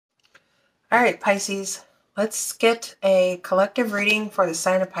All right, Pisces, let's get a collective reading for the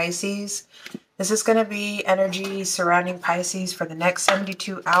sign of Pisces. This is going to be energy surrounding Pisces for the next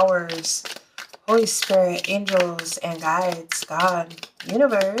 72 hours. Holy Spirit, angels and guides, God,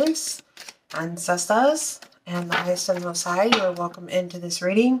 universe, ancestors, and the highest and most high, you are welcome into this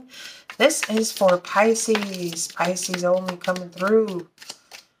reading. This is for Pisces. Pisces only coming through.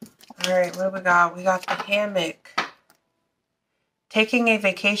 All right, what do we got? We got the hammock. Taking a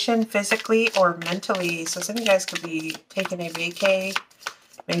vacation physically or mentally. So some of you guys could be taking a vacay.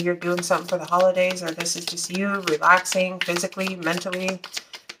 Maybe you're doing something for the holidays, or this is just you relaxing physically, mentally,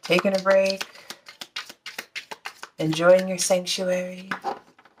 taking a break, enjoying your sanctuary.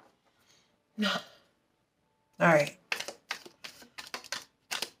 All right.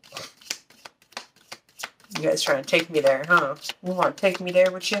 You guys trying to take me there, huh? You want to take me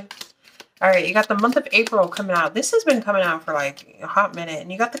there with you? All right, you got the month of April coming out. This has been coming out for like a hot minute.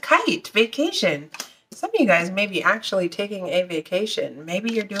 And you got the kite, vacation. Some of you guys may be actually taking a vacation.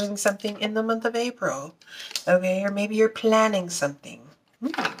 Maybe you're doing something in the month of April. Okay, or maybe you're planning something.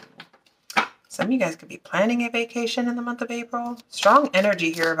 Some of you guys could be planning a vacation in the month of April. Strong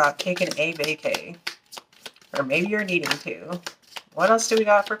energy here about taking a vacay. Or maybe you're needing to. What else do we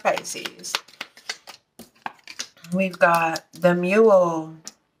got for Pisces? We've got the mule.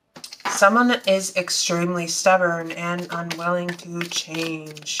 Someone is extremely stubborn and unwilling to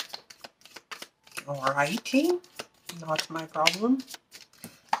change. Alrighty. Not my problem.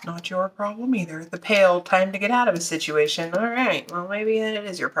 Not your problem either. The pale, time to get out of a situation. Alright, well maybe it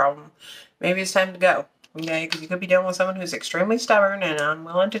is your problem. Maybe it's time to go. Okay, because you could be dealing with someone who's extremely stubborn and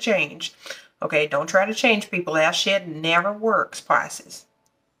unwilling to change. Okay, don't try to change people. That shit never works, Pisces.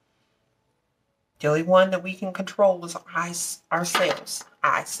 The only one that we can control is ourselves.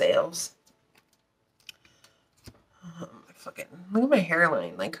 Fucking look at my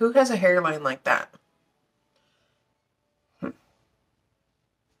hairline. Like, who has a hairline like that? I'm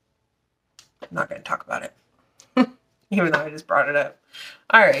not going to talk about it. Even though I just brought it up.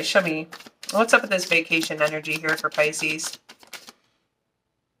 Alright, show me. What's up with this vacation energy here for Pisces?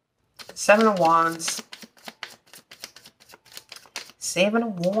 Seven of Wands. Seven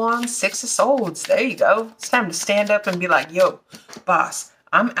of Wands, Six of Swords. There you go. It's time to stand up and be like, yo, boss,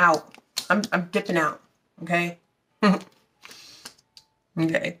 I'm out. I'm dipping out. Okay?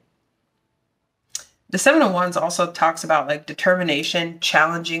 Okay. The Seven of Wands also talks about like determination,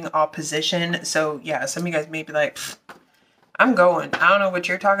 challenging opposition. So yeah, some of you guys may be like, I'm going. I don't know what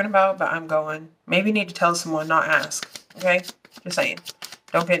you're talking about, but I'm going. Maybe you need to tell someone, not ask. Okay? Just saying.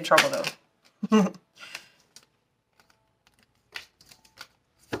 Don't get in trouble though.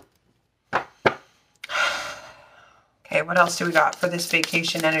 Okay, what else do we got for this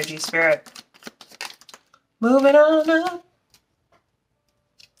vacation energy, Spirit? Moving on up.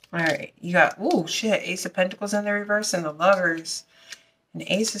 Alright, you got, oh shit, Ace of Pentacles in the reverse and the Lovers. And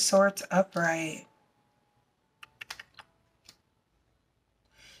Ace of Swords upright.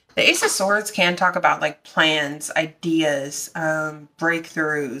 The Ace of Swords can talk about like plans, ideas,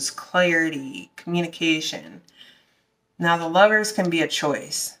 breakthroughs, clarity, communication. Now the Lovers can be a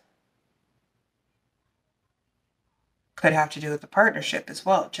choice. Could have to do with the partnership as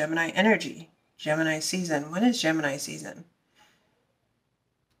well. Gemini energy. Gemini season. When is Gemini season?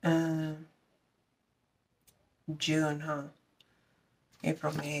 June, huh?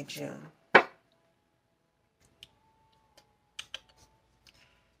 April, May, June.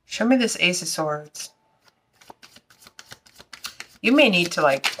 Show me this Ace of Swords. You may need to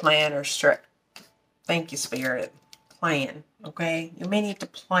like plan or stretch. Thank you, Spirit. Plan, okay? You may need to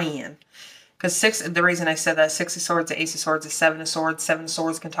plan. Because the reason I said that, Six of Swords, the Ace of Swords, the Seven of Swords. Seven of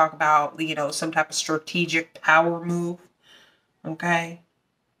Swords can talk about, you know, some type of strategic power move. Okay?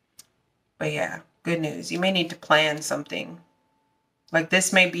 But yeah, good news. You may need to plan something. Like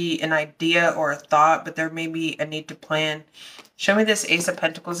this may be an idea or a thought, but there may be a need to plan. Show me this Ace of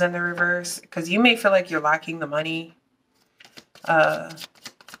Pentacles in the reverse. Because you may feel like you're lacking the money.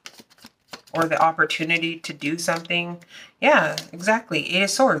 Or the opportunity to do something. Yeah, exactly. Eight of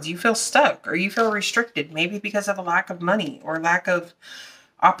Swords. You feel stuck or you feel restricted. Maybe because of a lack of money or lack of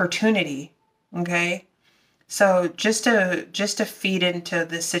opportunity. Okay. So just to feed into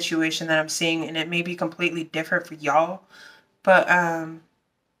this situation that I'm seeing, and it may be completely different for y'all, but I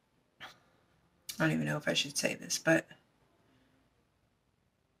don't even know if I should say this, but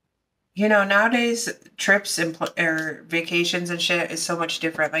you know, nowadays trips and or vacations and shit is so much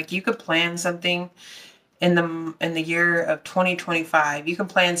different. Like you could plan something in the year of 2025. You can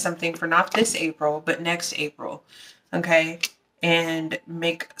plan something for not this April, but next April. Okay? And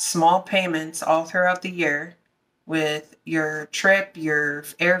make small payments all throughout the year with your trip, your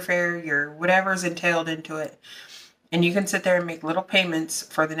airfare, your whatever's entailed into it. And you can sit there and make little payments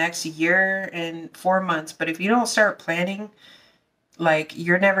for the next year and 4 months. But if you don't start planning, like,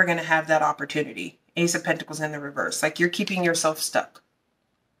 you're never going to have that opportunity. Ace of Pentacles in the reverse. Like, you're keeping yourself stuck.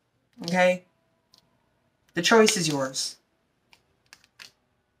 Okay? The choice is yours.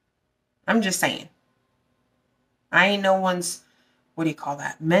 I'm just saying. I ain't no one's, what do you call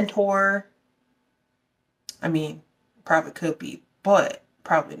that, mentor. I mean, probably could be, but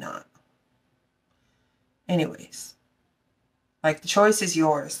probably not. Anyways. Like, the choice is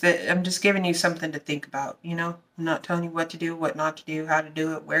yours. I'm just giving you something to think about, you know? I'm not telling you what to do, what not to do, how to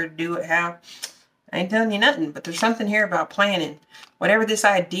do it, where to do it, how. I ain't telling you nothing, but there's something here about planning. Whatever this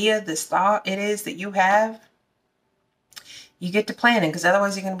idea, this thought it is that you have, you get to planning, because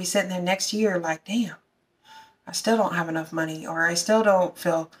otherwise you're going to be sitting there next year like, damn, I still don't have enough money, or I still don't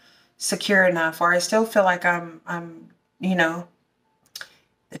feel secure enough, or I still feel like I'm you know,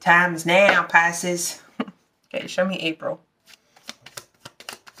 the time is now, Pisces. Okay, show me April.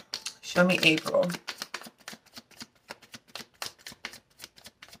 Show me April.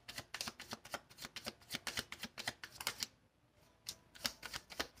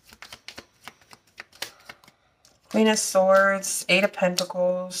 Queen of Swords, Eight of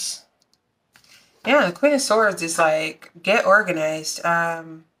Pentacles. Yeah, the Queen of Swords is like, get organized.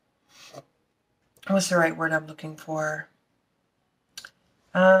 What's the right word I'm looking for?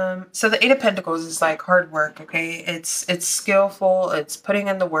 So the Eight of Pentacles is like hard work, okay? It's skillful, it's putting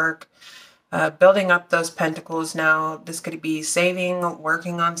in the work. Building up those pentacles. Now, this could be saving,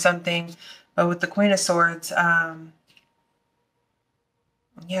 working on something. But with the Queen of Swords,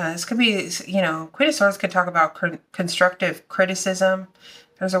 yeah, this could be, you know, Queen of Swords could talk about constructive criticism.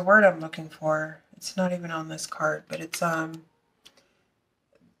 There's a word I'm looking for. It's not even on this card, but it's,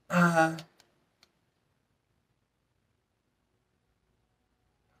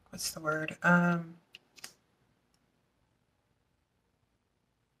 what's the word?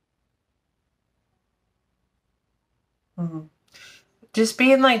 Just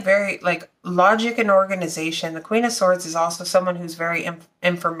being like very like logic and organization. The Queen of Swords is also someone who's very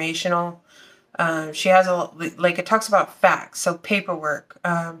informational. She has a, like, it talks about facts, so paperwork,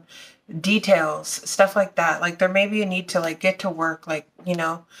 details, stuff like that. Like, there may be a need to like get to work, like, you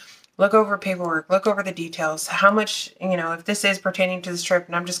know, look over paperwork, look over the details. How much, you know, if this is pertaining to this trip,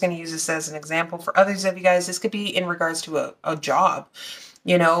 and I'm just going to use this as an example for others of you guys, this could be in regards to a job,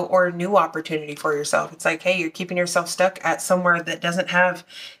 you know, or a new opportunity for yourself. It's like, hey, you're keeping yourself stuck at somewhere that doesn't have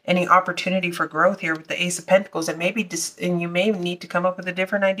any opportunity for growth here with the Ace of Pentacles. And maybe and you may need to come up with a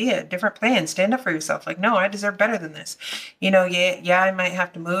different idea, a different plan. Stand up for yourself. Like, no, I deserve better than this. You know, yeah, I might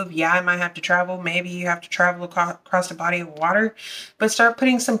have to move. Yeah, I might have to travel. Maybe you have to travel across a body of water, but start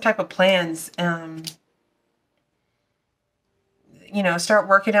putting some type of plans. You know, start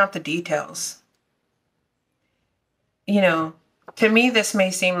working out the details. You know, to me, this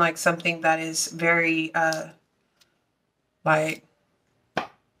may seem like something that is very, like,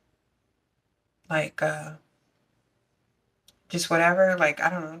 just whatever, like, I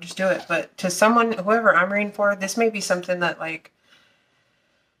don't know, just do it. But to someone, whoever I'm reading for, this may be something that, like,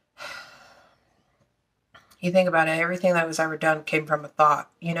 you think about it, everything that was ever done came from a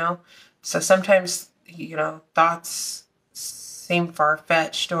thought, you know? So sometimes, you know, thoughts seem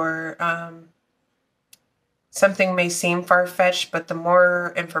far-fetched, or, something may seem far-fetched, but the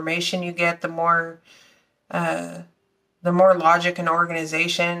more information you get, the more logic and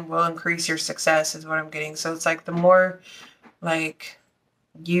organization will increase your success, is what I'm getting. So it's like the more, like,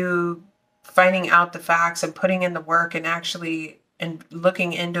 you finding out the facts and putting in the work and actually and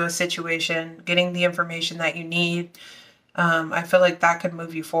looking into a situation, getting the information that you need, I feel like that could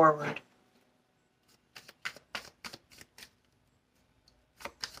move you forward.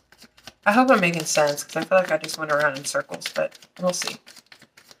 I hope I'm making sense, because I feel like I just went around in circles, but we'll see.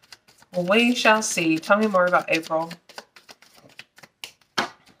 Well, we shall see. Tell me more about April.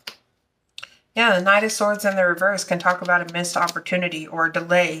 Yeah, the Knight of Swords in the reverse can talk about a missed opportunity or a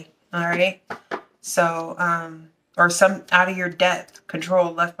delay, all right? So, or some out of your depth,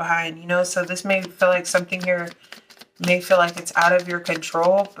 control, left behind, you know? So this may feel like something here may feel like it's out of your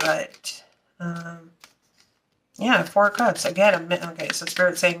control, but, yeah, Four of Cups. Again, okay, so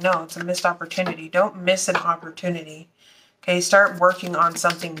Spirit's saying, no, it's a missed opportunity. Don't miss an opportunity. Okay, start working on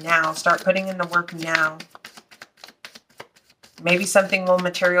something now. Start putting in the work now. Maybe something will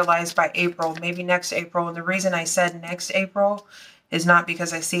materialize by April, maybe next April. And the reason I said next April is not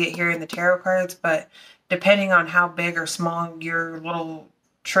because I see it here in the tarot cards, but depending on how big or small your little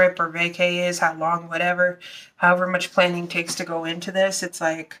trip or vacay is, how long, whatever, however much planning takes to go into this, it's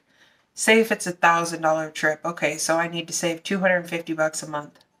like say if it's $1,000 trip. Okay, so I need to save $250 a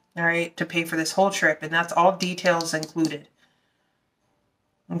month, all right, to pay for this whole trip. And that's all details included.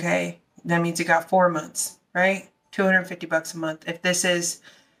 Okay, that means you got 4 months, right? $250 a month. If this is,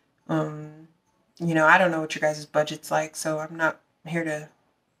 you know, I don't know what your guys' budget's like, so I'm not here to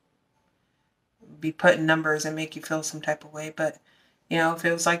be putting numbers and make you feel some type of way. But, you know, if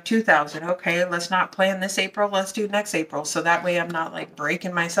it was like 2,000, okay, let's not plan this April, let's do next April. So that way I'm not like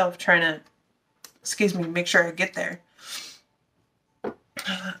breaking myself trying to, excuse me, make sure I get there.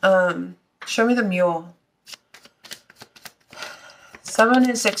 Show me the mule. Someone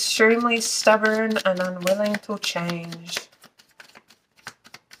is extremely stubborn and unwilling to change.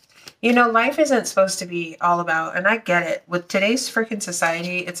 You know, life isn't supposed to be all about, and I get it, with today's freaking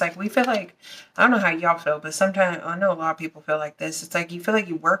society, it's like we feel like, I don't know how y'all feel, but sometimes, I know a lot of people feel like this. It's like you feel like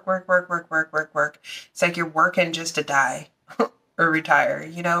you work. It's like you're working just to die or retire,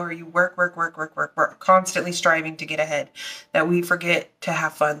 you know, or you work, constantly striving to get ahead, that we forget to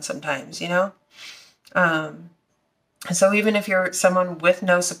have fun sometimes, you know? So even if you're someone with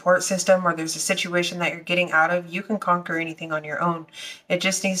no support system, or there's a situation that you're getting out of, you can conquer anything on your own. It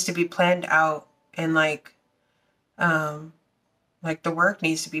just needs to be planned out, and like the work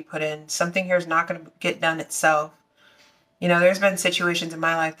needs to be put in. Something here is not going to get done itself. You know, there's been situations in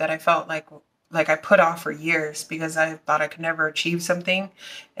my life that I felt like I put off for years because I thought I could never achieve something.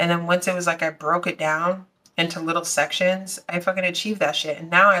 And then once it was like I broke it down into little sections, I fucking achieved that shit.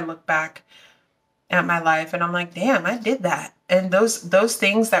 And now I look back at my life and I'm like, damn, I did that. And those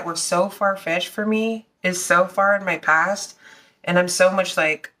things that were so far-fetched for me is so far in my past, and I'm so much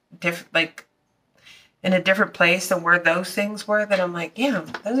like in a different place than where those things were, that I'm like, damn,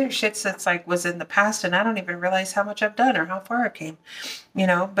 those are shits that's like was in the past, and I don't even realize how much I've done or how far I came, you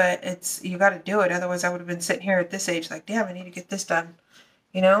know. But it's, you got to do it, otherwise I would have been sitting here at this age like, damn, I need to get this done,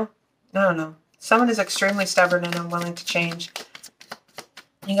 you know. I don't know, someone is extremely stubborn and unwilling to change.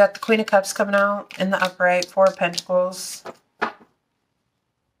 You got the Queen of Cups coming out in the upright, Four of Pentacles.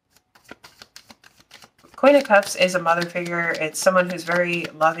 Queen of Cups is a mother figure. It's someone who's very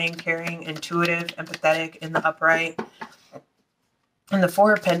loving, caring, intuitive, empathetic in the upright. And the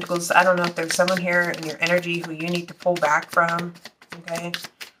Four of Pentacles, I don't know if there's someone here in your energy who you need to pull back from. Okay.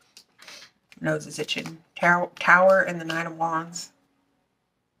 Nose is itching. Tower and the Knight of Wands.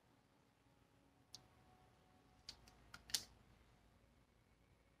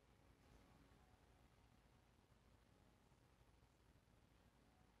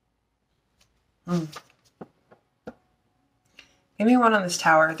 Give me one on this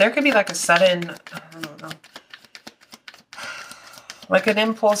Tower. There could be like a sudden, I don't know, like an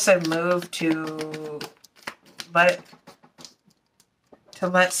impulsive move to let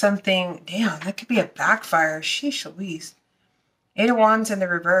something, damn, that could be a backfire. Sheesh Louise. Eight of Wands in the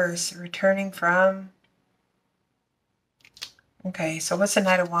reverse, returning from. Okay, so what's the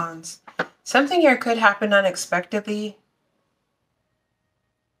Knight of Wands? Something here could happen unexpectedly.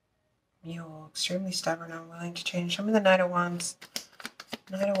 Mule, extremely stubborn, unwilling to change. Show me the Knight of Wands.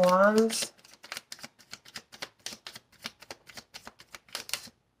 Knight of Wands.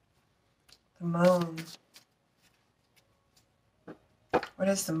 The Moon. What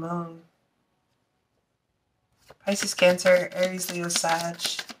is the Moon? Pisces, Cancer, Aries, Leo, Sag.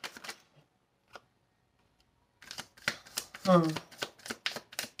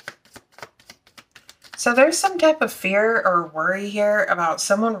 So there's some type of fear or worry here about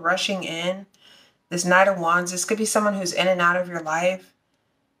someone rushing in. This Knight of Wands, this could be someone who's in and out of your life.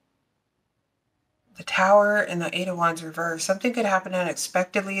 The Tower and the Eight of Wands reverse. Something could happen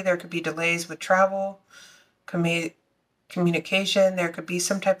unexpectedly. There could be delays with travel, communication. There could be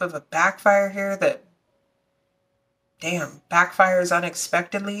some type of a backfire here that, damn, backfires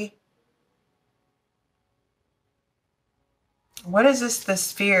unexpectedly. What is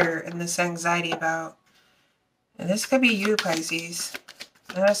this fear and this anxiety about? And this could be you, Pisces.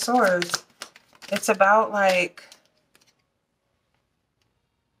 Knight of Swords. It's about like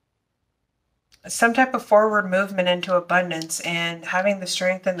some type of forward movement into abundance, and having the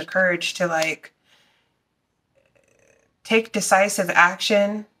strength and the courage to like take decisive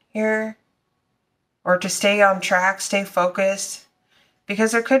action here, or to stay on track, stay focused,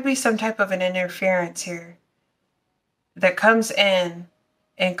 because there could be some type of an interference here that comes in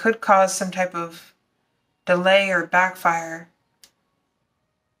and could cause some type of delay or backfire.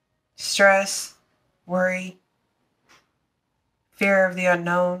 Stress, worry, fear of the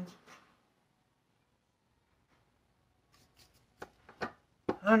unknown.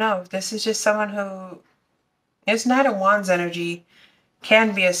 I don't know. This is just someone who, this Knight of Wands energy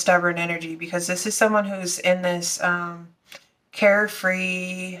can be a stubborn energy, because this is someone who's in this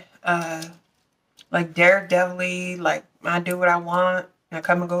carefree, like daredevil-y, like I do what I want, I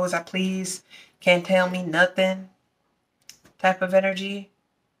come and go as I please, can't tell me nothing type of energy.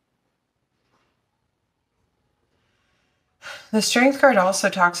 The Strength card also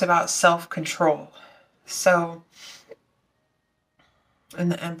talks about self-control. So,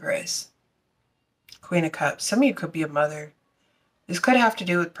 and the Empress, Queen of Cups. Some of you could be a mother. This could have to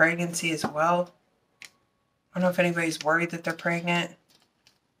do with pregnancy as well. I don't know if anybody's worried that they're pregnant.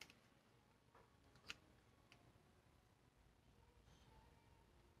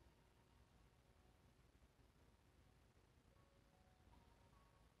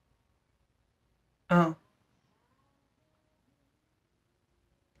 Oh.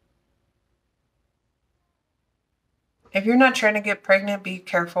 If you're not trying to get pregnant, be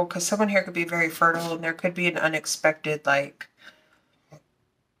careful, because someone here could be very fertile and there could be an unexpected, like,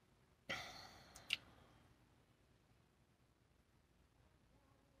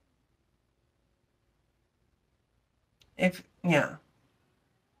 yeah.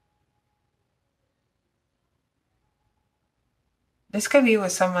 This could be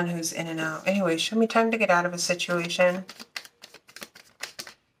with someone who's in and out. Anyway, show me time to get out of a situation.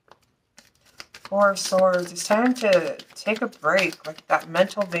 Four of Swords. It's time to take a break, like that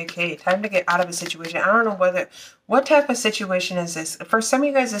mental vacay. Time to get out of a situation. I don't know what type of situation is this? For some of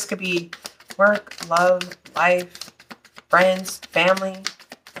you guys, this could be work, love, life, friends, family,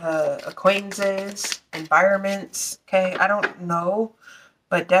 acquaintances, environments. Okay, I don't know,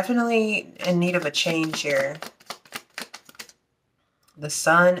 but definitely in need of a change here. The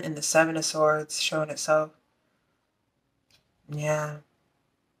Sun and the Seven of Swords showing itself. Yeah.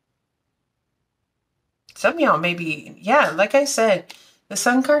 Some of y'all maybe, yeah, like I said, the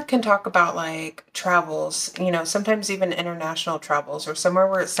Sun card can talk about like travels, you know, sometimes even international travels, or somewhere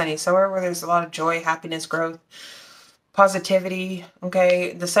where it's sunny, somewhere where there's a lot of joy, happiness, growth, positivity.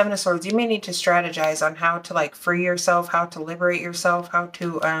 Okay. The Seven of Swords, you may need to strategize on how to like free yourself, how to liberate yourself, how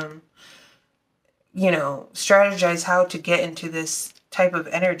to, you know, strategize how to get into this type of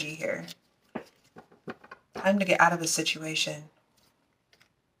energy here. Time to get out of a situation.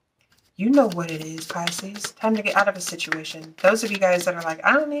 You know what it is, Pisces. Time to get out of a situation. Those of you guys that are like,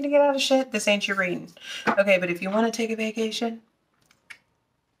 I don't need to get out of shit, this ain't your reading. Okay, but if you want to take a vacation,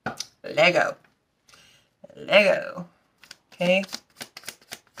 Lego. Lego. Okay?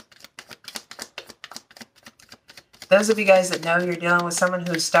 Those of you guys that know you're dealing with someone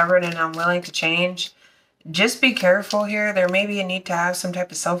who's stubborn and unwilling to change, just be careful here. There may be a need to have some type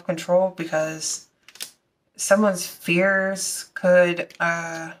of self-control, because someone's fears could...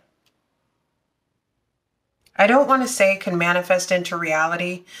 I don't want to say can manifest into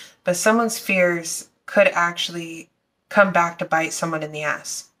reality, but someone's fears could actually come back to bite someone in the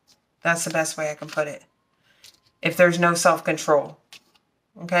ass. That's the best way I can put it. If there's no self-control.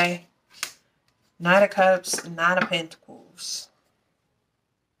 Okay? Knight of Cups, Nine of Pentacles.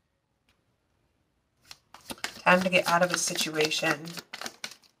 Time to get out of a situation.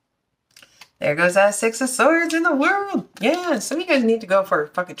 There goes that Six of Swords in the world. Yeah, some of you guys need to go for a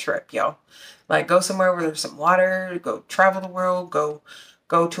fucking trip, y'all. Like, go somewhere where there's some water. Go travel the world. Go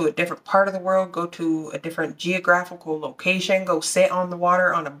to a different part of the world. Go to a different geographical location. Go sit on the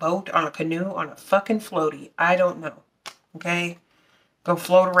water, on a boat, on a canoe, on a fucking floaty. I don't know. Okay? Go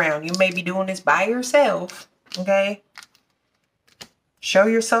float around. You may be doing this by yourself. Okay? Show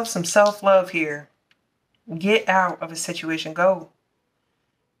yourself some self-love here. Get out of a situation. Go.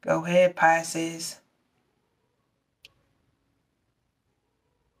 Go ahead, Pisces.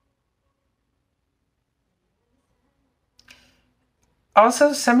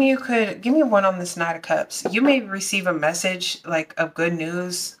 Also, some of you could... Give me one on this Knight of Cups. You may receive a message, like, of good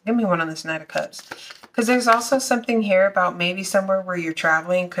news. Give me one on this Knight of Cups. Because there's also something here about maybe somewhere where you're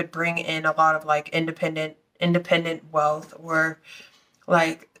traveling could bring in a lot of, like, independent wealth, or,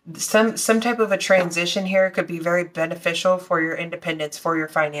 like, some type of a transition here could be very beneficial for your independence, for your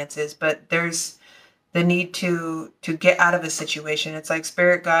finances. But there's the need to get out of a situation. It's like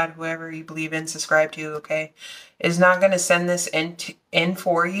Spirit, God, whoever you believe in, subscribe to, okay, is not going to send this in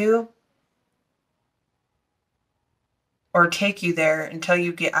for you or take you there until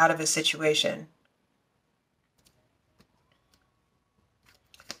you get out of a situation.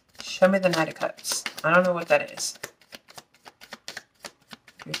 Show me the Knight of Cups. I don't know what that is.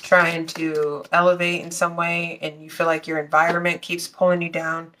 You're trying to elevate in some way and you feel like your environment keeps pulling you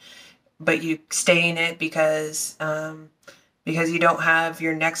down, but you stay in it because you don't have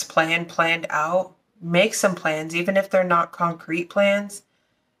your next plan planned out. Make some plans, even if they're not concrete plans.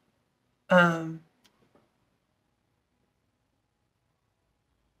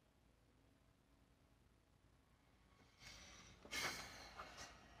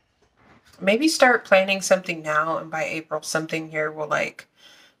 maybe start planning something now, and by April something here will like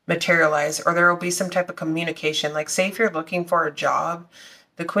materialize, or there will be some type of communication. Like say if you're looking for a job,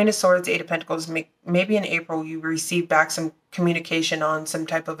 the Queen of Swords, Eight of Pentacles, maybe in April you receive back some communication on some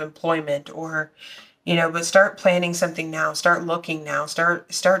type of employment, or you know, but start planning something now, start looking now,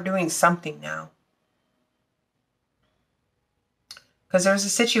 start doing something now. Because there's a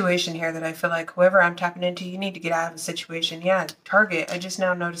situation here that I feel like whoever I'm tapping into, you need to get out of a situation. Yeah, Target. I just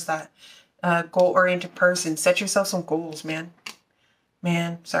now noticed that. Goal-oriented person. Set yourself some goals, man.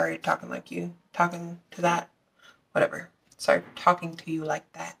 Man, sorry, talking like you. Talking to that. Whatever. Sorry for talking to you like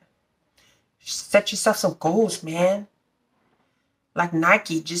that. Set yourself some goals, man. Like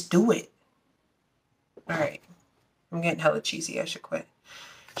Nike, just do it. Alright. I'm getting hella cheesy. I should quit.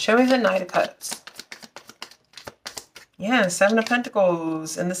 Show me the Knight of Cups. Yeah, Seven of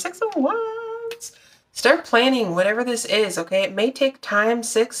Pentacles and the Six of Wands. Start planning whatever this is, okay? It may take time,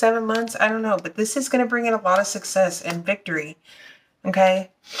 6, 7 months, I don't know, but this is going to bring in a lot of success and victory,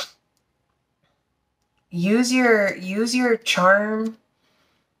 okay? Use your charm,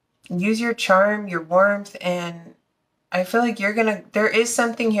 your warmth, and I feel like there is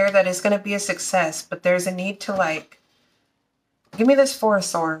something here that is going to be a success, but there's a need to like, give me this Four of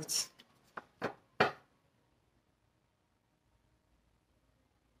Swords.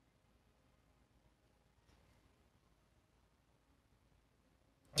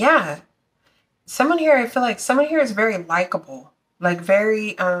 Yeah. Someone here, I feel like someone here is very likable. Like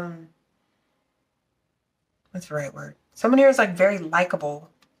very, what's the right word? Someone here is like very likable.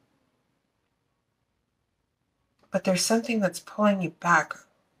 But there's something that's pulling you back.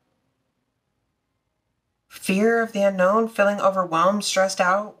 Fear of the unknown, feeling overwhelmed, stressed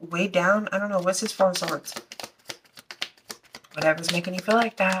out, weighed down. I don't know. What's this Four of Swords? Whatever's making you feel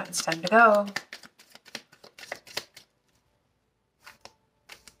like that, it's time to go.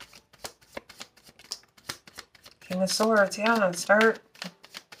 King of Swords, yeah, start.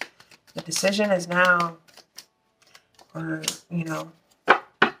 The decision is now. Or, you know,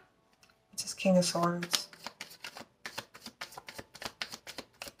 it's just King of Swords.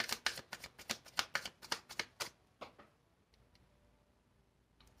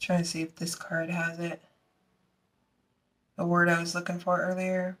 Trying to see if this card has it. The word I was looking for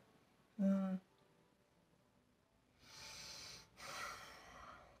earlier.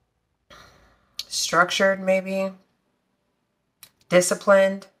 Structured, maybe.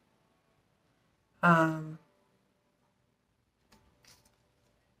 Disciplined.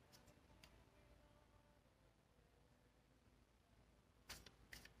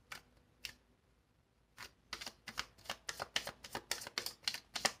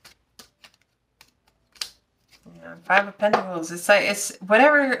 Yeah, 5 of Pentacles. It's like, it's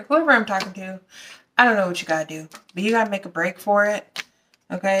whatever, whoever I'm talking to, I don't know what you gotta do, but you gotta make a break for it,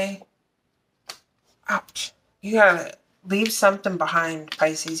 okay? Ouch. You gotta leave something behind,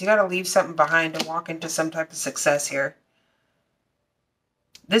 Pisces. You gotta leave something behind to walk into some type of success here.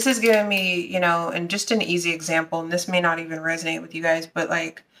 This is giving me, you know, and just an easy example, and this may not even resonate with you guys, but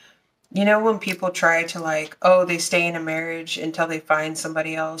like, you know, when people try to like, oh, they stay in a marriage until they find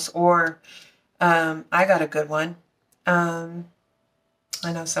somebody else, or I got a good one. I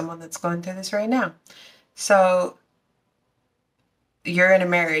know someone that's going through this right now. So you're in a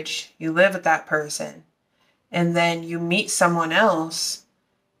marriage, you live with that person, and then you meet someone else,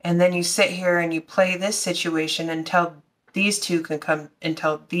 and then you sit here and you play this situation until these two can come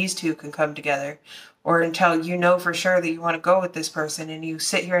together, or until you know for sure that you want to go with this person, and you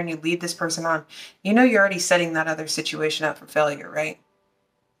sit here and you lead this person on. You know, you're already setting that other situation up for failure, right?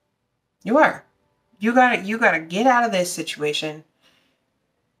 You are. You gotta get out of this situation,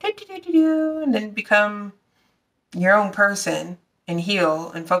 and then become your own person and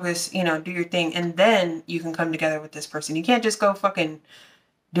heal and focus, you know, do your thing, and then you can come together with this person. You can't just go fucking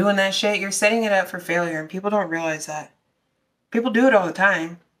doing that shit. You're setting it up for failure, and people don't realize that. People do it all the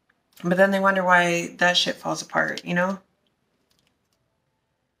time, but then they wonder why that shit falls apart, you know?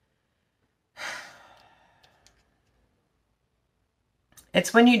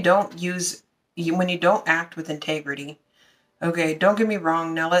 It's when you don't act with integrity. Okay, don't get me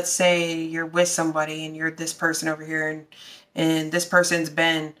wrong. Now let's say you're with somebody and you're this person over here, and this person's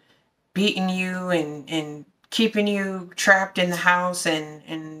been beating you and keeping you trapped in the house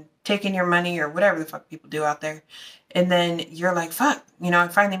and taking your money or whatever the fuck people do out there. And then you're like, fuck, you know, I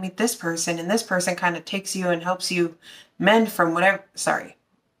finally meet this person, and this person kind of takes you and helps you mend from whatever,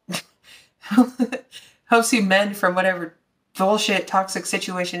 helps you mend from whatever bullshit toxic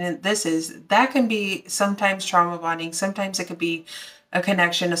situation that can be sometimes trauma bonding. Sometimes it could be a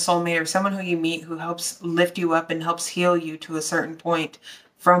connection, a soulmate, or someone who you meet who helps lift you up and helps heal you to a certain point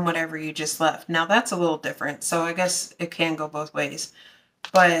from whatever you just left. Now that's a little different. So I guess it can go both ways.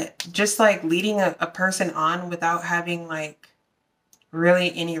 But just like leading a person on without having like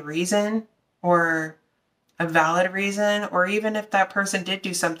really any reason or a valid reason, or even if that person did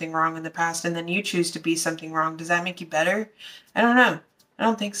do something wrong in the past and then you choose to be something wrong, does that make you better? I don't know. I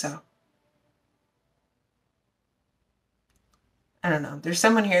don't think so. I don't know. There's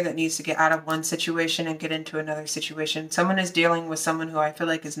someone here that needs to get out of one situation and get into another situation. Someone is dealing with someone who I feel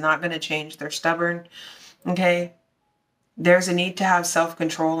like is not going to change. They're stubborn. Okay. There's a need to have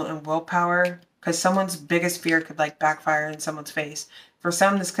self-control and willpower, because someone's biggest fear could like backfire in someone's face. For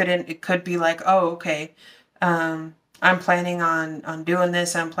some, it could be like, oh, okay, I'm planning on doing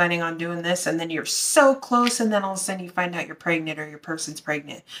this, I'm planning on doing this, and then you're so close, and then all of a sudden you find out you're pregnant, or your person's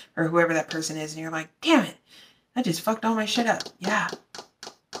pregnant, or whoever that person is, and you're like, damn it, I just fucked all my shit up. Yeah,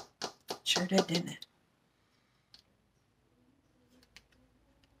 sure did, didn't it?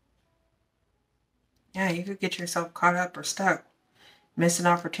 Yeah, you could get yourself caught up or stuck. Miss an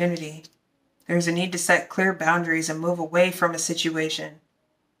opportunity. There's a need to set clear boundaries and move away from a situation.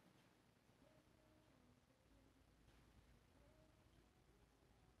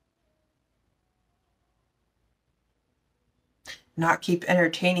 Not keep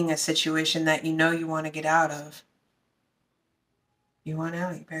entertaining a situation that you know you want to get out of. You want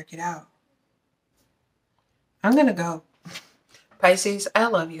out, you better get out. I'm going to go. Pisces, I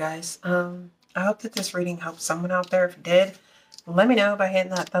love you guys. I hope that this reading helped someone out there. If it did, let me know by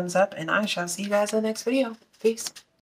hitting that thumbs up, and I shall see you guys in the next video. Peace.